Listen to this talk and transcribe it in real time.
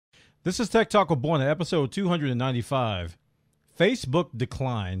This is Tech Talk with Bwana, episode 295. Facebook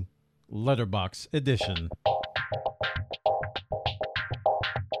decline, Letterbox edition.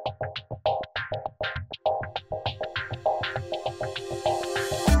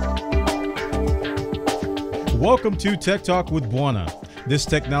 Welcome to Tech Talk with Bwana. This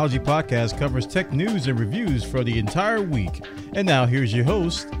technology podcast covers tech news and reviews for the entire week. And now here's your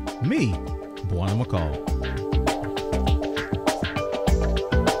host, me, Bwana McCall.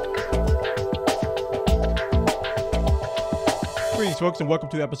 Greetings, folks, and welcome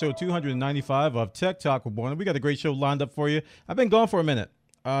to episode 295 of Tech Talk with Bwana. We got a great show lined up for you. I've been gone for a minute.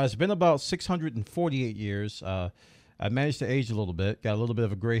 It's been about 648 years. I managed to age a little bit. Got a little bit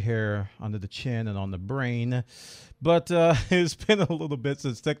of a gray hair under the chin and on the brain. But it's been a little bit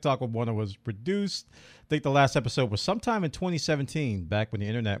since Tech Talk with Bwana was produced. I think the last episode was sometime in 2017, back when the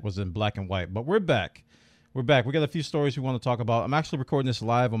internet was in black and white. But we're back. We're back. We got a few stories we want to talk about. I'm actually recording this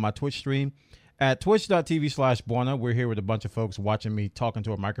live on my Twitch stream at twitch.tv/Bwana. We're here with a bunch of folks watching me talking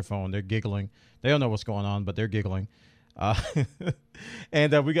to a microphone. They're giggling. They don't know what's going on, but they're giggling. And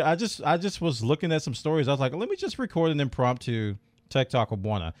I just was looking at some stories. I was like, let me just record an impromptu Tech Talk with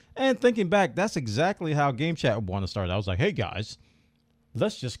Bwana. And thinking back, that's exactly how Game Chat with Bwana started. I was like, hey guys,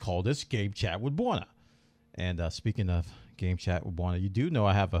 let's just call this Game Chat with Bwana. And speaking of Game Chat with Bwana, you do know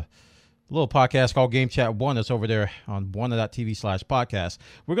I have a little podcast called Game Chat with Bwana. That's over there on bwana.tv/podcast.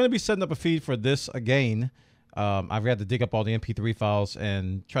 We're going to be setting up a feed for this again. I've got to dig up all the MP3 files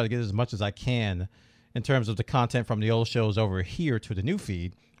and try to get as much as I can in terms of the content from the old shows over here to the new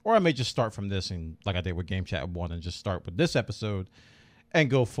feed. Or I may just start from this, and like I did with Game Chat with Bwana, and just start with this episode and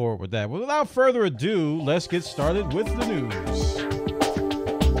go forward with that. Well, without further ado, let's get started with the news.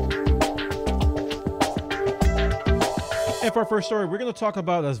 And for our first story, we're going to talk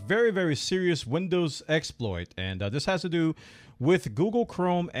about a very, very serious Windows exploit. And this has to do with Google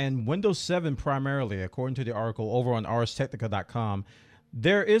Chrome and Windows 7 primarily, according to the article over on arstechnica.com.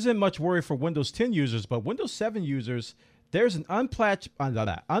 There isn't much worry for Windows 10 users, but Windows 7 users, there's an unpatched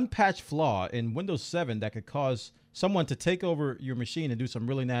flaw in Windows 7 that could cause someone to take over your machine and do some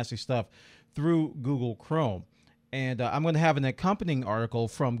really nasty stuff through Google Chrome. And I'm going to have an accompanying article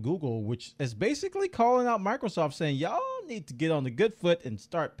from Google, which is basically calling out Microsoft, saying, y'all need to get on the good foot and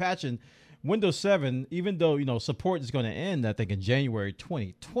start patching Windows 7, even though, support is going to end, I think, in January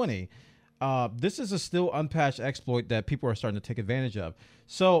 2020. This is a still unpatched exploit that people are starting to take advantage of.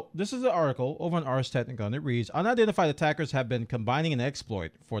 So this is an article over on Ars Technica, and it reads, unidentified attackers have been combining an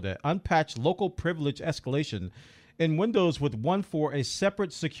exploit for the unpatched local privilege escalation in Windows with one for a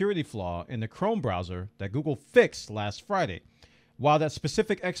separate security flaw in the Chrome browser that Google fixed last Friday. While that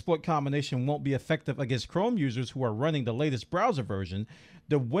specific exploit combination won't be effective against Chrome users who are running the latest browser version,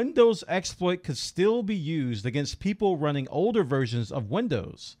 the Windows exploit could still be used against people running older versions of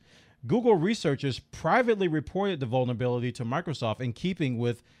Windows. Google researchers privately reported the vulnerability to Microsoft in keeping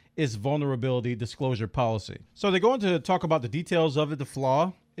with its vulnerability disclosure policy. So they're going to talk about the details of it, the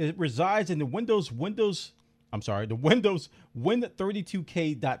flaw. It resides in the Windows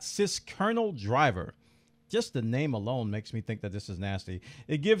Win32k.sys kernel driver. Just the name alone makes me think that this is nasty.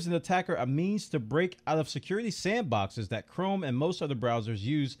 It gives an attacker a means to break out of security sandboxes that Chrome and most other browsers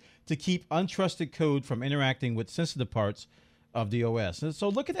use to keep untrusted code from interacting with sensitive parts of the OS. And so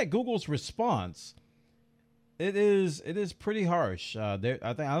looking at Google's response, it is pretty harsh. I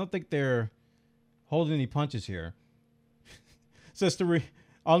don't think they're holding any punches here. Says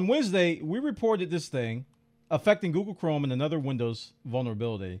on Wednesday, we reported this thing affecting Google Chrome and another Windows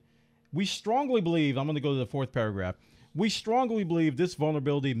vulnerability. We strongly believe, I'm going to go to the fourth paragraph. We strongly believe this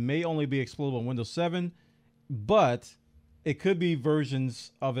vulnerability may only be exploitable on Windows 7, but it could be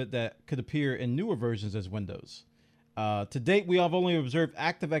versions of it that could appear in newer versions as Windows. To date, we have only observed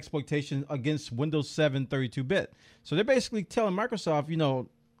active exploitation against Windows 7 32-bit. So they're basically telling Microsoft,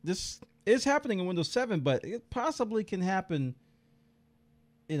 this is happening in Windows 7, but it possibly can happen,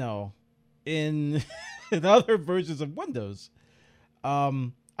 in other versions of Windows.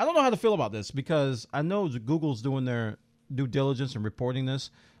 I don't know how to feel about this because I know Google's doing their due diligence and reporting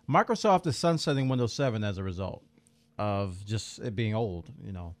this. Microsoft is sunsetting Windows 7 as a result of just it being old.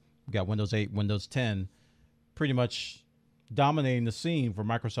 We got Windows 8, Windows 10, pretty much dominating the scene for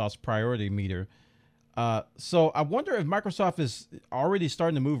Microsoft's priority meter. So I wonder if Microsoft is already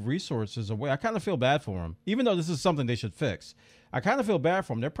starting to move resources away. I kind of feel bad for them, even though this is something they should fix. I kind of feel bad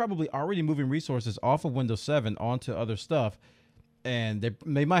for them. They're probably already moving resources off of Windows 7 onto other stuff, and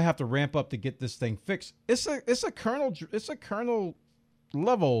they might have to ramp up to get this thing fixed. It's a kernel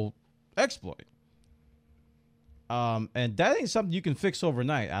level exploit, and that ain't something you can fix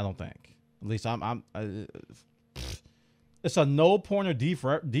overnight. I don't think. At least It's a null pointer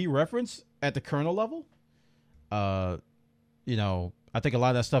dereference at the kernel level. You know, I think a lot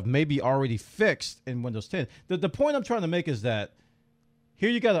of that stuff may be already fixed in Windows 10. The point I'm trying to make is that here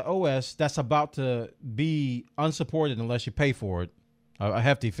you got an OS that's about to be unsupported unless you pay for it, a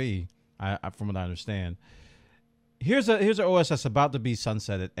hefty fee, from what I understand. Here's an OS that's about to be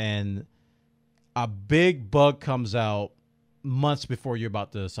sunsetted, and a big bug comes out months before you're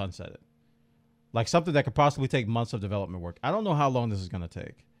about to sunset it. Like something that could possibly take months of development work. I don't know how long this is going to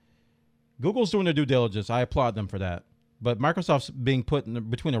take. Google's doing their due diligence. I applaud them for that. But Microsoft's being put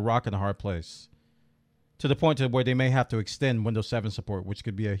between a rock and a hard place, to the point to where they may have to extend Windows 7 support, which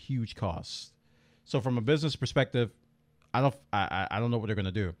could be a huge cost. So from a business perspective, I don't know what they're going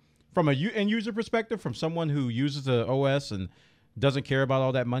to do. From a end user perspective, from someone who uses the OS and doesn't care about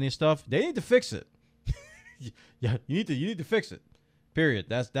all that money stuff, they need to fix it. Yeah, you need to fix it. Period.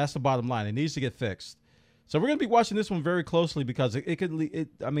 That's the bottom line. It needs to get fixed. So we're going to be watching this one very closely because it could.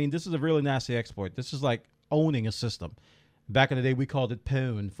 This is a really nasty exploit. This is like owning a system. Back in the day, we called it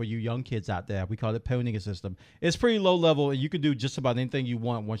pwn. For you young kids out there, we called it pwning a system. It's pretty low level, and you can do just about anything you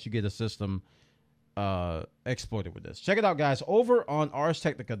want once you get a system exploited with this. Check it out, guys. Over on Ars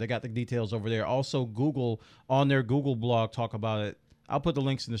Technica, they got the details over there. Also, Google, on their Google blog, talk about it. I'll put the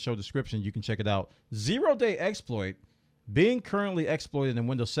links in the show description. You can check it out. 0-day exploit being currently exploited in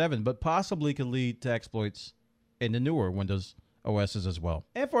Windows 7, but possibly could lead to exploits in the newer Windows OSs as well.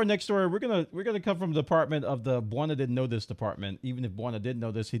 And for our next story, we're gonna come from the department of the Bwana didn't know this department. Even if Bwana didn't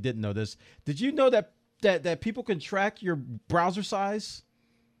know this, he didn't know this. Did you know that people can track your browser size?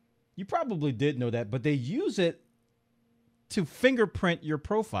 You probably did know that, but they use it to fingerprint your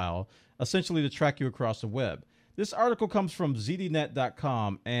profile, essentially to track you across the web. This article comes from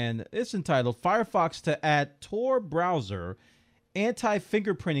zdnet.com, and it's entitled Firefox to Add Tor Browser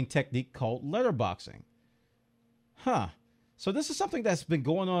Anti-Fingerprinting Technique Called Letterboxing. Huh. So this is something that's been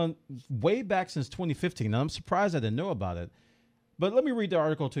going on way back since 2015. Now, I'm surprised I didn't know about it. But let me read the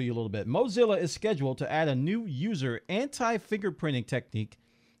article to you a little bit. Mozilla is scheduled to add a new user anti-fingerprinting technique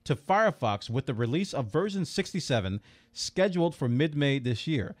to Firefox with the release of version 67 scheduled for mid-May this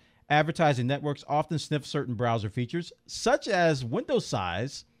year. Advertising networks often sniff certain browser features, such as window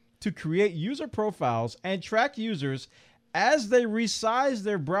size, to create user profiles and track users as they resize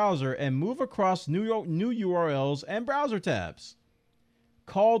their browser and move across new URLs and browser tabs.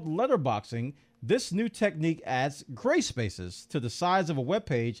 Called letterboxing, this new technique adds gray spaces to the size of a web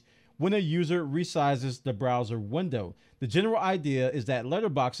page when a user resizes the browser window. The general idea is that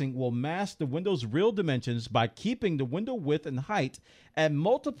letterboxing will mask the window's real dimensions by keeping the window width and height at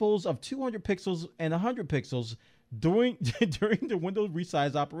multiples of 200 pixels and 100 pixels during the window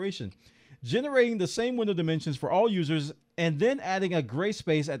resize operation, generating the same window dimensions for all users, and then adding a gray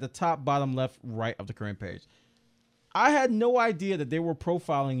space at the top, bottom, left, right of the current page. I had no idea that they were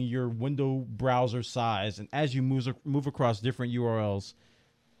profiling your window browser size, and as you move across different URLs,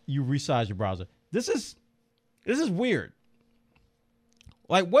 you resize your browser. This is weird.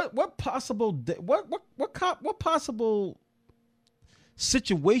 Like what possible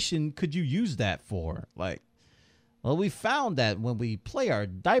situation could you use that for? Like, well, we found that when we play our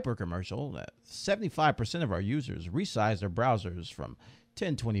diaper commercial, that 75% of our users resize their browsers from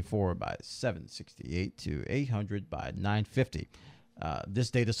 1024 by 768 to 800 by 950. This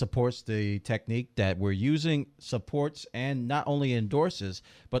data supports the technique that we're using, supports and not only endorses,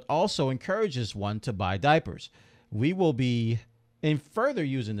 but also encourages one to buy diapers. We will be further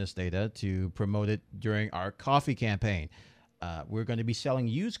using this data to promote it during our coffee campaign. We're going to be selling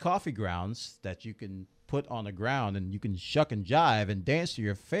used coffee grounds that you can put on the ground and you can shuck and jive and dance to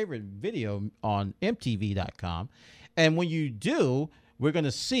your favorite video on mtv.com. And when you do, we're going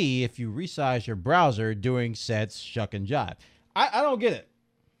to see if you resize your browser during said shuck and jive. I don't get it.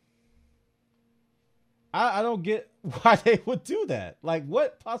 I don't get why they would do that. Like,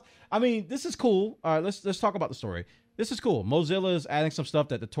 what? I mean, this is cool. All right, let's talk about the story. This is cool. Mozilla is adding some stuff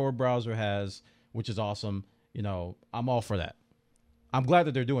that the Tor browser has, which is awesome. You know, I'm all for that. I'm glad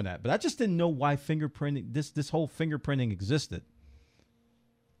that they're doing that, but I just didn't know why fingerprinting, this whole fingerprinting existed.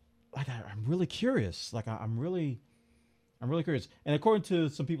 Like, I'm really curious. Like, I'm really curious. And according to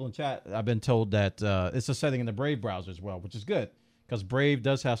some people in chat, I've been told that it's a setting in the Brave browser as well, which is good because Brave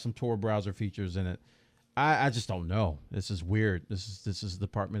does have some Tor browser features in it. I just don't know. This is weird. This is the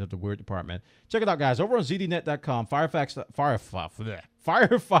department of the weird department. Check it out, guys. Over on zdnet.com, Firefox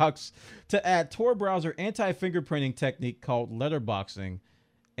to add Tor browser anti-fingerprinting technique called letterboxing.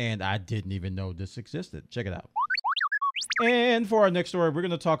 And I didn't even know this existed. Check it out. And for our next story, we're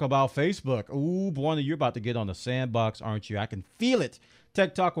going to talk about Facebook. Ooh, Bwana, you're about to get on the sandbox, aren't you? I can feel it.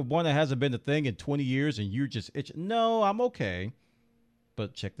 Tech Talk with Bwana hasn't been a thing in 20 years, and you're just itching. No, I'm okay.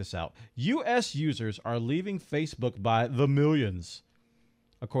 But check this out. U.S. users are leaving Facebook by the millions,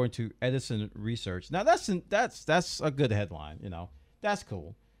 according to Edison Research. Now, that's a good headline, you know. That's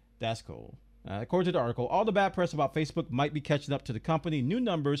cool. That's cool. According to the article, all the bad press about Facebook might be catching up to the company. New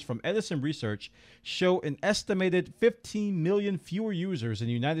numbers from Edison Research show an estimated 15 million fewer users in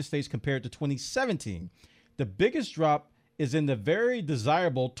the United States compared to 2017. The biggest drop is in the very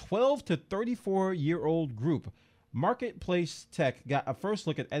desirable 12 to 34-year-old group. Marketplace Tech got a first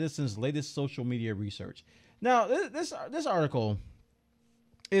look at Edison's latest social media research. Now, this article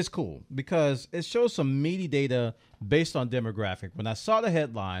is cool because it shows some meaty data based on demographic. When I saw the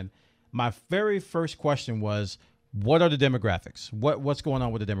headline, my very first question was, what are the demographics? What's going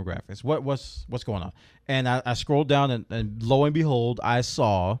on with the demographics? What's going on? And I scrolled down and lo and behold, I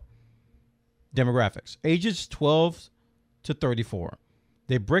saw demographics. Ages 12 to 34.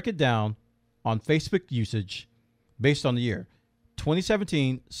 They break it down on Facebook usage based on the year.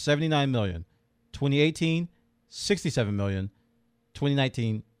 2017, 79 million. 2018, 67 million.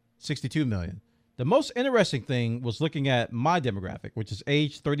 2019, 62 million. The most interesting thing was looking at my demographic, which is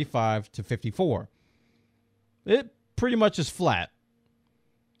age 35 to 54. It pretty much is flat.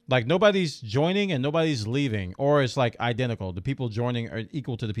 Like nobody's joining and nobody's leaving, or it's like identical. The people joining are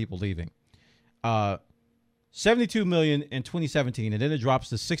equal to the people leaving. 72 million in 2017, and then it drops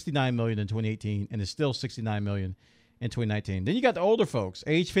to 69 million in 2018, and it's still 69 million in 2019. Then you got the older folks,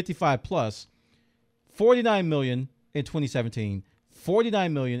 age 55 plus, 49 million in 2017.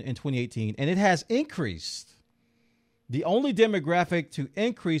 49 million in 2018, and it has increased. The only demographic to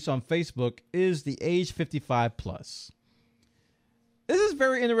increase on Facebook is the age 55 plus. This is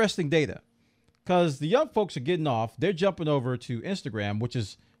very interesting data because the young folks are getting off. They're jumping over to Instagram, which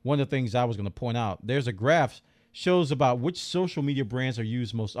is one of the things I was going to point out. There's a graph shows about which social media brands are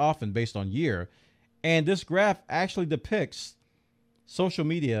used most often based on year, and this graph actually depicts social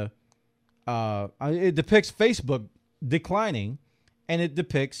media. It depicts Facebook declining, and it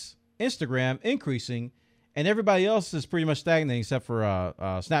depicts Instagram increasing, and everybody else is pretty much stagnating except for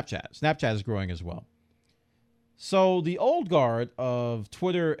Snapchat. Snapchat is growing as well. So the old guard of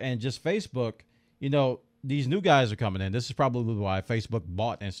Twitter and just Facebook, you know, these new guys are coming in. This is probably why Facebook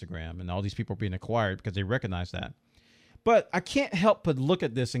bought Instagram, and all these people are being acquired because they recognize that. But I can't help but look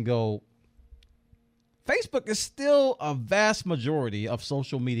at this and go, Facebook is still a vast majority of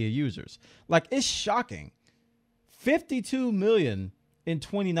social media users. Like, it's shocking. 52 million in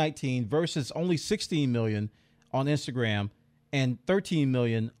 2019 versus only 16 million on Instagram and 13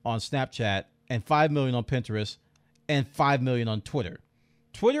 million on Snapchat and 5 million on Pinterest and 5 million on Twitter.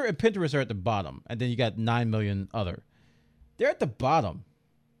 Twitter and Pinterest are at the bottom, and then you got 9 million other. They're at the bottom.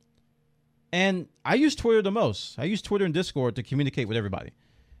 And I use Twitter the most. I use Twitter and Discord to communicate with everybody.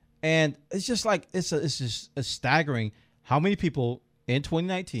 And it's just like, it's just staggering how many people in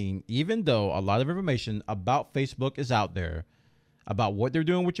 2019, even though a lot of information about Facebook is out there, about what they're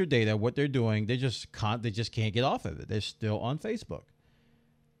doing with your data, what they're doing, they just can't get off of it. They're still on Facebook.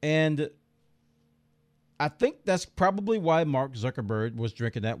 And I think that's probably why Mark Zuckerberg was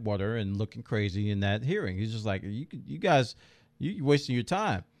drinking that water and looking crazy in that hearing. He's just like, you guys, you're wasting your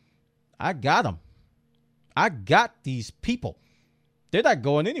time. I got them. I got these people. They're not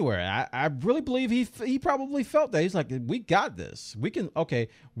going anywhere. I really believe he probably felt that. He's like, we got this. We're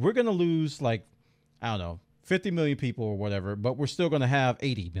going to lose like, I don't know, 50 million people or whatever, but we're still going to have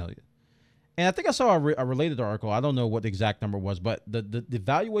 80 million. And I think I saw a related article. I don't know what the exact number was, but the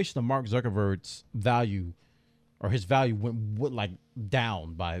valuation of Mark Zuckerberg's value, or his value, went like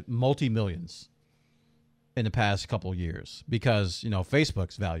down by multi-millions in the past couple of years because, you know,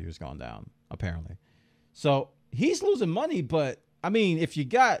 Facebook's value has gone down, apparently. So he's losing money, but I mean, if you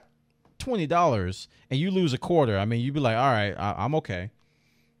got $20 and you lose a quarter, I mean, you'd be like, all right, I'm okay.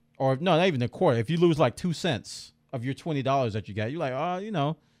 Or no, not even a quarter. If you lose like 2 cents of your $20 that you got, you're like, oh, you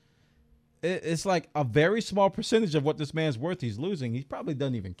know, it's like a very small percentage of what this man's worth he's losing. He probably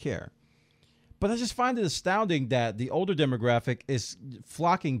doesn't even care. But I just find it astounding that the older demographic is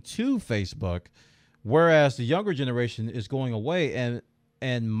flocking to Facebook, whereas the younger generation is going away,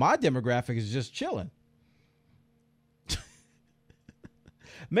 and my demographic is just chilling.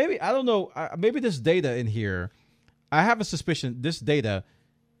 Maybe, I don't know, maybe this data in here, I have a suspicion this data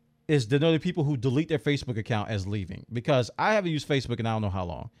is denoting people who delete their Facebook account as leaving, because I haven't used Facebook in I don't know how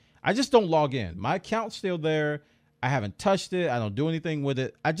long. I just don't log in. My account's still there. I haven't touched it. I don't do anything with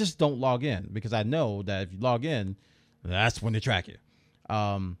it. I just don't log in because I know that if you log in, that's when they track you. So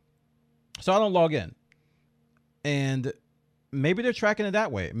I don't log in. And maybe they're tracking it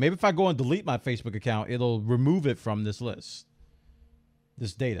that way. Maybe if I go and delete my Facebook account, it'll remove it from this list,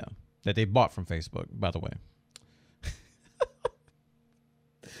 this data that they bought from Facebook, by the way.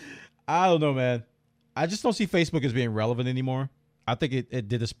 I don't know, man. I just don't see Facebook as being relevant anymore. I think it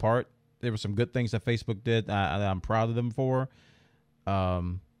did its part. There were some good things that Facebook did. I'm proud of them for.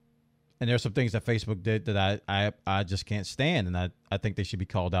 And there's some things that Facebook did that I just can't stand, and I think they should be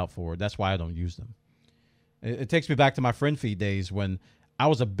called out for. That's why I don't use them. It takes me back to my friend feed days when I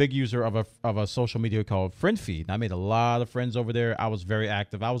was a big user of a social media called Friend Feed. I made a lot of friends over there. I was very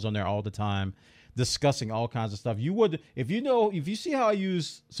active. I was on there all the time, discussing all kinds of stuff. You would, if you see how I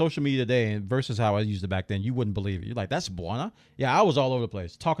use social media today versus how I used it back then, you wouldn't believe it. You're like, that's Bwana? Yeah, I was all over the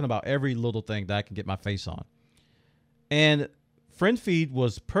place talking about every little thing that I can get my face on. And Friend Feed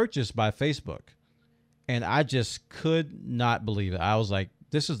was purchased by Facebook, and I just could not believe it. I was like,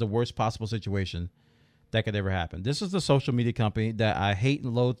 this is the worst possible situation that could ever happen. This is the social media company that I hate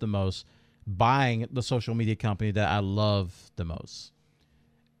and loathe the most, buying the social media company that I love the most.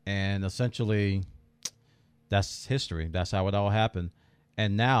 And essentially, that's history. That's how it all happened.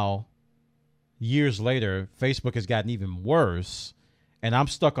 And now, years later, Facebook has gotten even worse, and I'm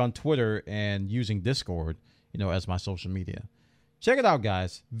stuck on Twitter and using Discord, as my social media. Check it out,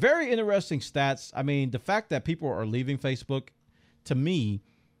 guys. Very interesting stats. I mean, the fact that people are leaving Facebook, to me,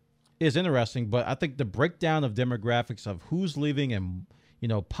 is interesting, but I think the breakdown of demographics of who's leaving and,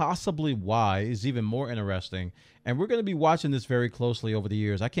 possibly why is even more interesting. And we're going to be watching this very closely over the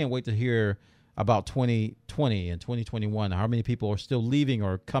years. I can't wait to hear about 2020 and 2021, how many people are still leaving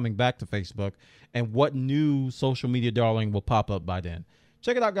or coming back to Facebook, and what new social media darling will pop up by then.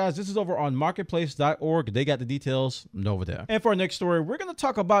 Check it out, guys. This is over on marketplace.org. They got the details over there. And for our next story, we're going to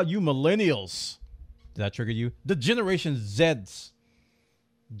talk about you millennials. Did that trigger you? The Generation Zs.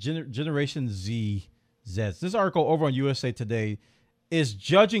 Generation Zs. This article over on USA Today is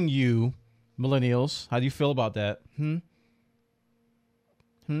judging you, millennials. How do you feel about that? Let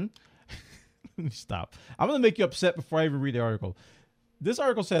me stop. I'm going to make you upset before I even read the article. This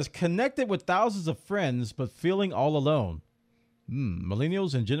article says, connected with thousands of friends, but feeling all alone.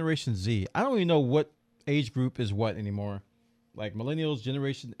 Millennials and Generation Z. I don't even know what age group is what anymore. Like millennials,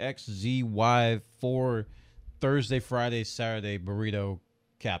 Generation X, Z, Y, 4, Thursday, Friday, Saturday, burrito,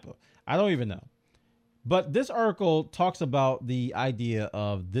 Kappa. I don't even know. But this article talks about the idea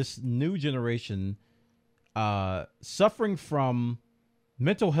of this new generation suffering from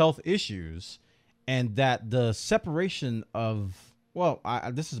mental health issues, and that the separation of,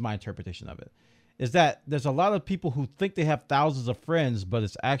 this is my interpretation of it, is that there's a lot of people who think they have thousands of friends, but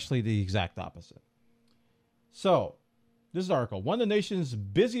it's actually the exact opposite. So, this article, one of the nation's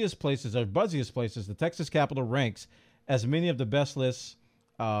busiest places, or buzziest places, the Texas Capitol ranks as many of the best lists.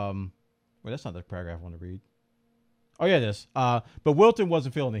 That's not the paragraph I want to read. Oh, yeah, it is. But Wilton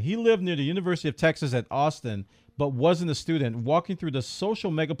wasn't feeling it. He lived near the University of Texas at Austin, but wasn't a student. Walking through the social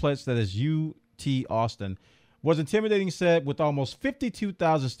megaplex that is UT Austin was intimidating, said, with almost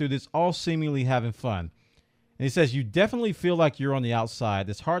 52,000 students all seemingly having fun. And he says, you definitely feel like you're on the outside.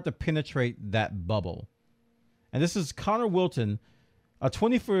 It's hard to penetrate that bubble. And this is Connor Wilton, a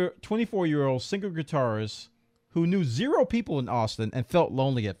 24-year-old single guitarist who knew zero people in Austin and felt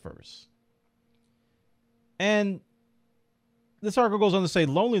lonely at first. And this article goes on to say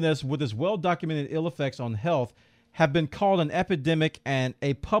loneliness, with its well-documented ill effects on health, have been called an epidemic and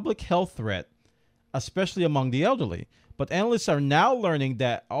a public health threat, especially among the elderly. But analysts are now learning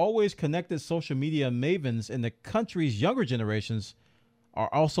that always connected social media mavens in the country's younger generations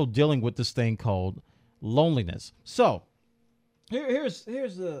are also dealing with this thing called loneliness. So here's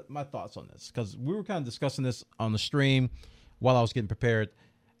my thoughts on this, because we were kind of discussing this on the stream while I was getting prepared.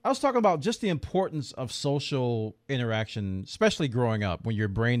 I was talking about just the importance of social interaction, especially growing up when your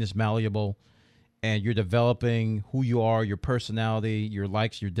brain is malleable and you're developing who you are, your personality, your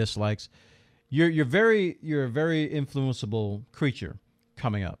likes, your dislikes. You're a very influenceable creature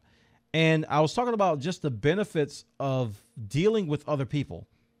coming up. And I was talking about just the benefits of dealing with other people,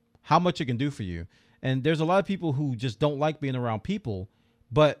 how much it can do for you. And there's a lot of people who just don't like being around people,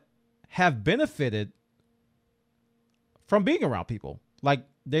 but have benefited from being around people. Like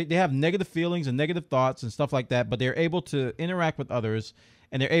they have negative feelings and negative thoughts and stuff like that, but they're able to interact with others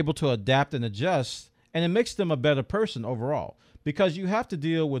and they're able to adapt and adjust, and it makes them a better person overall, because you have to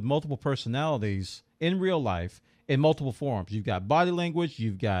deal with multiple personalities in real life in multiple forms. You've got body language,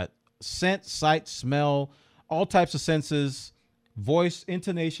 you've got scent, sight, smell, all types of senses, voice,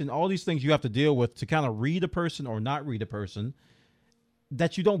 intonation, all these things you have to deal with to kind of read a person or not read a person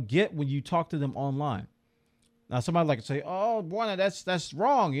that you don't get when you talk to them online. Now, somebody like to say, "Oh, Bwana, that's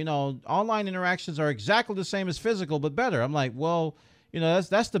wrong. You know, online interactions are exactly the same as physical, but better." I'm like, well, you know,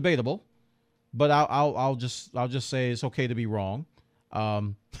 that's debatable, but I'll just say it's okay to be wrong,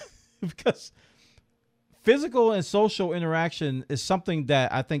 because physical and social interaction is something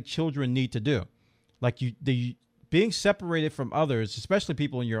that I think children need to do. Like being separated from others, especially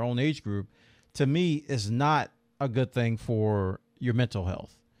people in your own age group, to me is not a good thing for your mental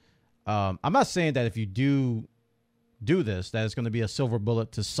health. I'm not saying that if you do this, that it's going to be a silver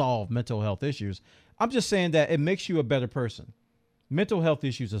bullet to solve mental health issues. I'm just saying that it makes you a better person. Mental health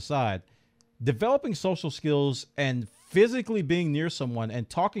issues aside, developing social skills and physically being near someone and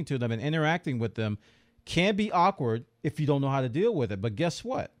talking to them and interacting with them can be awkward if you don't know how to deal with it. But guess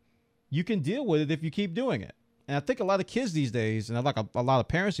what? You can deal with it if you keep doing it. And I think a lot of kids these days, and like a lot of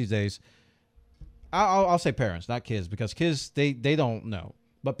parents these days, I'll say parents, not kids, because kids, they don't know.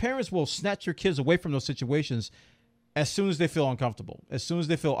 But parents will snatch your kids away from those situations as soon as they feel uncomfortable, as soon as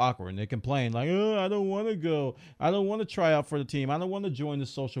they feel awkward, and they complain like, "Oh, I don't want to go. I don't want to try out for the team. I don't want to join the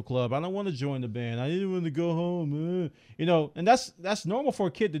social club. I don't want to join the band. I didn't want to go home." You know, and that's normal for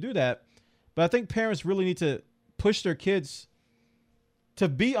a kid to do that. But I think parents really need to push their kids to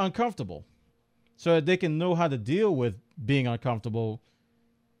be uncomfortable so that they can know how to deal with being uncomfortable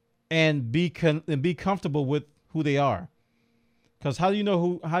and be comfortable with who they are. Because how do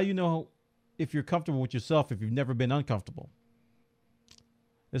you know if you're comfortable with yourself if you've never been uncomfortable?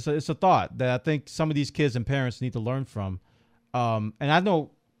 It's a thought that I think some of these kids and parents need to learn from. And I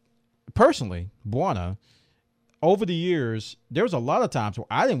know personally, Bwana, over the years, there was a lot of times where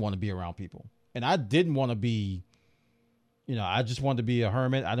I didn't want to be around people, and I didn't want to be, you know, I just wanted to be a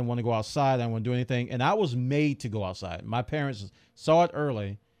hermit. I didn't want to go outside. I didn't want to do anything. And I was made to go outside. My parents saw it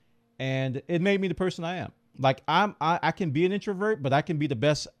early, and it made me the person I am. Like I can be an introvert, but I can be the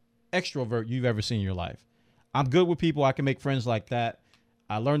best extrovert you've ever seen in your life. I'm good with people. I can make friends like that.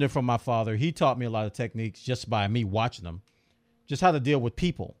 I learned it from my father. He taught me a lot of techniques just by me watching them, just how to deal with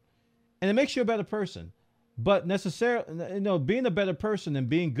people. And it makes you a better person. But necessarily, you know, being a better person and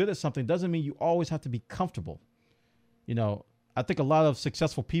being good at something doesn't mean you always have to be comfortable. You know, I think a lot of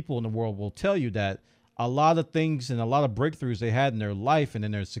successful people in the world will tell you that a lot of things and a lot of breakthroughs they had in their life and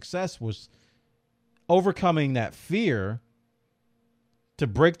in their success was overcoming that fear to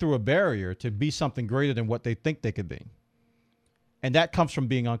break through a barrier to be something greater than what they think they could be. And that comes from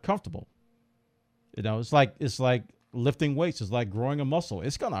being uncomfortable. You know, it's like lifting weights. It's like growing a muscle.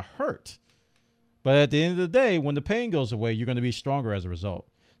 It's going to hurt. But at the end of the day, when the pain goes away, you're going to be stronger as a result.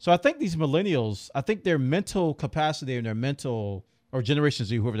 So I think these millennials, I think their mental capacity and their mental, or Generation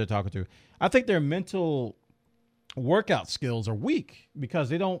Z, whoever they're talking to, I think their mental workout skills are weak because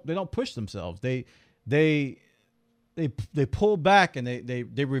they don't push themselves. They pull back and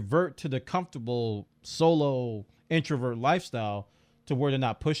they revert to the comfortable solo introvert lifestyle to where they're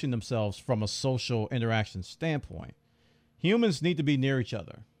not pushing themselves from a social interaction standpoint. Humans need to be near each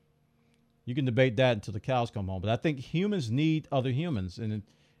other. You can debate that until the cows come home, but I think humans need other humans. And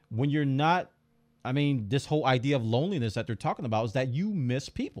when you're not, I mean, this whole idea of loneliness that they're talking about is that you miss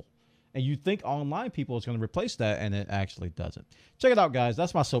people. And you think online people is going to replace that, and it actually doesn't. Check it out, guys.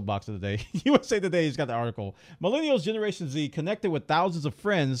 That's my soapbox of the day. USA Today's got the article. Millennials Generation Z connected with thousands of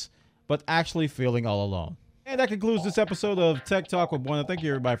friends, but actually feeling all alone. And that concludes this episode of Tech Talk with Bwana. Thank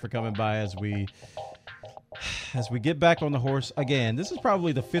you, everybody, for coming by as we get back on the horse again. This is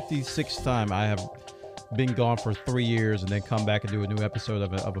probably the 56th time I have been gone for 3 years and then come back and do a new episode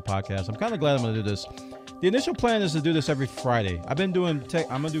of a podcast. I'm kind of glad I'm going to do this. The initial plan is to do this every Friday. I've been doing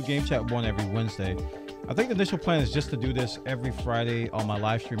I'm going to do Game Chat 1 every Wednesday. I think the initial plan is just to do this every Friday on my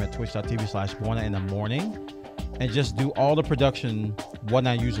live stream at twitch.tv/Bwana in the morning and just do all the production when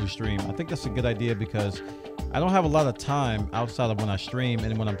I usually stream. I think that's a good idea because I don't have a lot of time outside of when I stream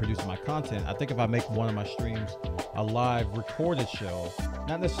and when I'm producing my content. I think if I make one of my streams a live recorded show,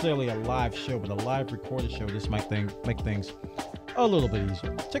 not necessarily a live show, but a live recorded show, this might make things a little bit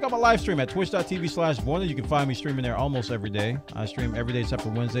easier. Check out my live stream at twitch.tv/Bwana. You can find me streaming there almost every day. I stream every day except for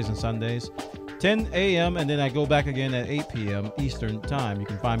Wednesdays and Sundays, 10 a.m. and then I go back again at 8 p.m. Eastern time. You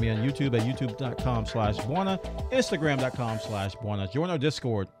can find me on YouTube at youtube.com/Bwana, Instagram.com/Bwana. Join our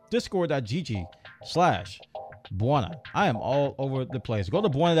Discord, discord.gg/Bwana. I am all over the place. Go to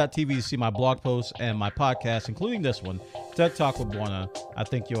Bwana.tv to see my blog posts and my podcast, including this one, Tech Talk with Bwana. I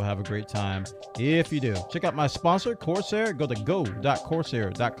think you'll have a great time if you do. Check out my sponsor, Corsair. Go to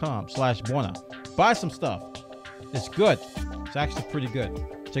go.corsair.com/Bwana. Buy some stuff. It's good. It's actually pretty good.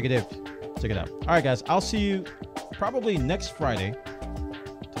 Check it out. All right, guys. I'll see you probably next Friday.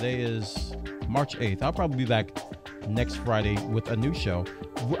 Today is March 8th. I'll probably be back next Friday with a new show.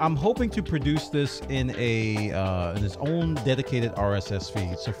 I'm hoping to produce this in in its own dedicated RSS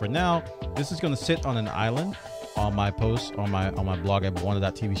feed. So for now, this is going to sit on an island on my post on my blog at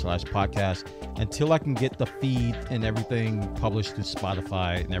bwana.tv/podcast until I can get the feed and everything published to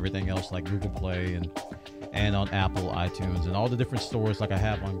Spotify and everything else like Google Play and on Apple iTunes and all the different stores like I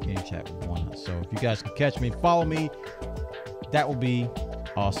have on Game Chat with Bwana. So if you guys can catch me, follow me, that will be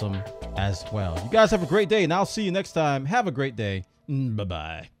awesome as well. You guys have a great day, and I'll see you next time. Have a great day.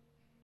 Bye-bye.